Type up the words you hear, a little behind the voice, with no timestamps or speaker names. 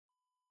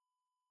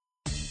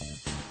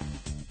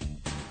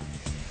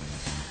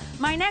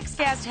My next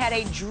guest had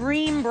a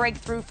dream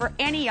breakthrough for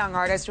any young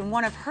artist when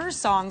one of her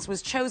songs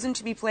was chosen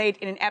to be played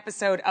in an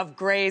episode of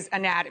Grey's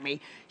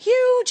Anatomy.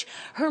 Huge!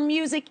 Her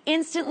music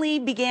instantly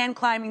began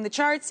climbing the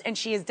charts, and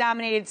she has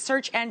dominated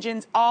search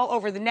engines all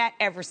over the net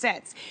ever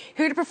since.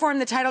 Here to perform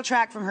the title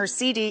track from her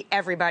CD,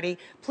 Everybody,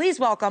 please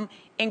welcome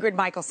Ingrid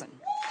Michaelson.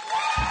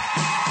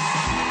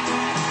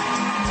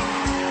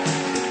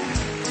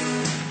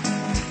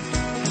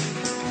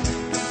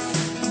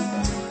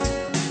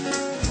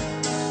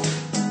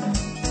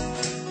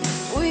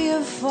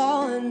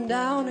 Falling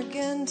down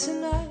again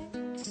tonight.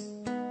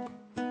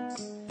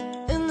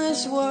 In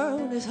this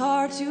world it's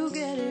hard to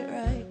get it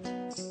right.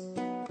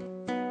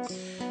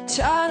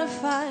 Try to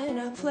find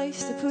a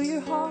place to put your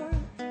heart,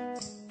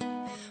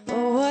 but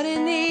what it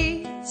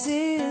needs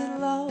is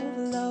love,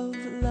 love,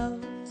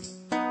 love.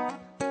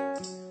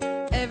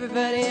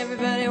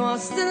 Everybody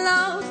wants to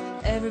love.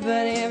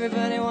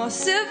 Everybody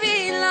wants to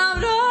be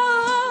loved.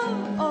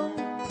 Oh, oh,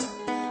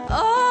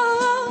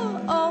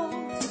 oh, oh.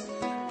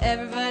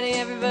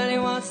 Everybody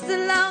wants to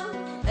love.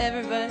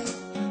 Everybody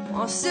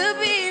wants to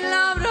be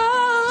loved.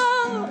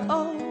 Oh,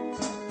 oh,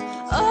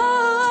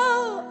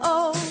 oh,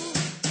 oh.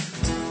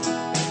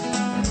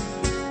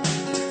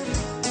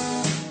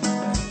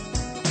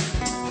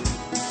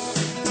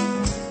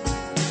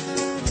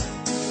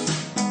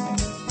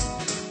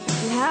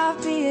 And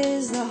happy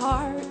is the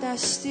heart that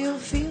still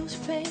feels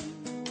pain.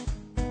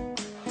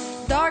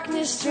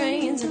 Darkness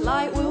drains and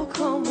light will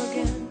come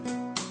again.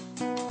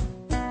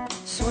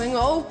 Swing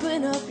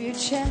open up your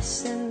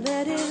chest and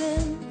let it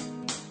in.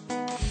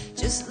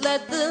 Just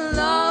let the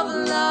love,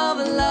 love,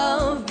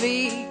 love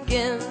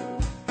begin.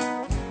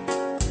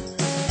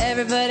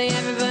 Everybody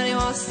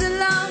wants to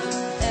love.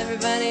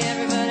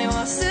 Everybody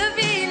wants to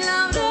be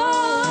loved.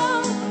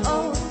 Oh,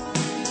 oh,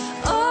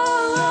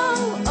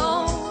 oh,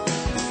 oh.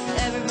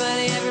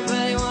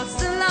 Everybody wants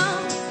to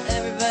love.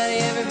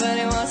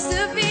 Everybody wants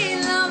to be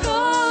loved. Oh,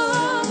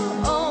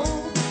 oh,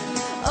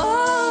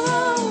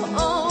 oh,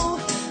 oh,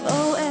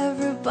 oh.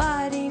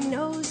 Everybody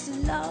knows the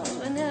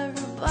love, and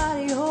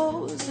everybody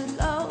holds the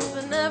love,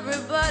 and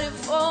everybody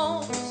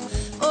falls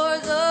for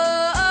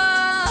love.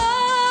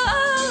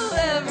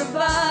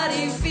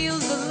 Everybody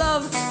feels the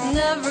love, and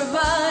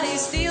everybody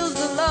steals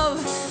the love.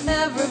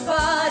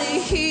 Everybody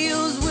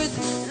heals with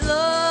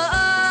love.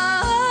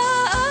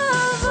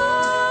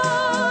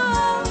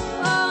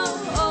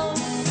 Oh, oh.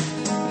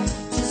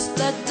 Just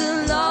let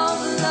the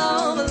love,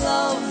 love,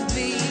 love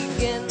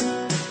begin.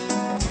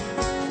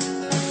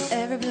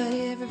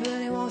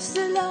 Everybody wants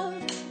to love.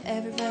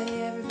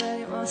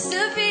 Everybody wants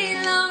to be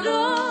loved.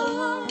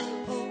 Oh,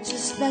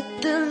 just let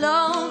the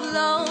love,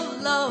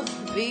 love, love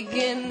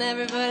begin.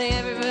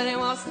 Everybody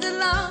wants to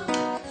love.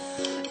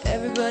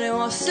 Everybody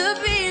wants to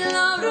be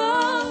loved.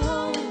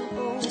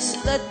 Oh,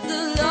 just let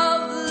the love.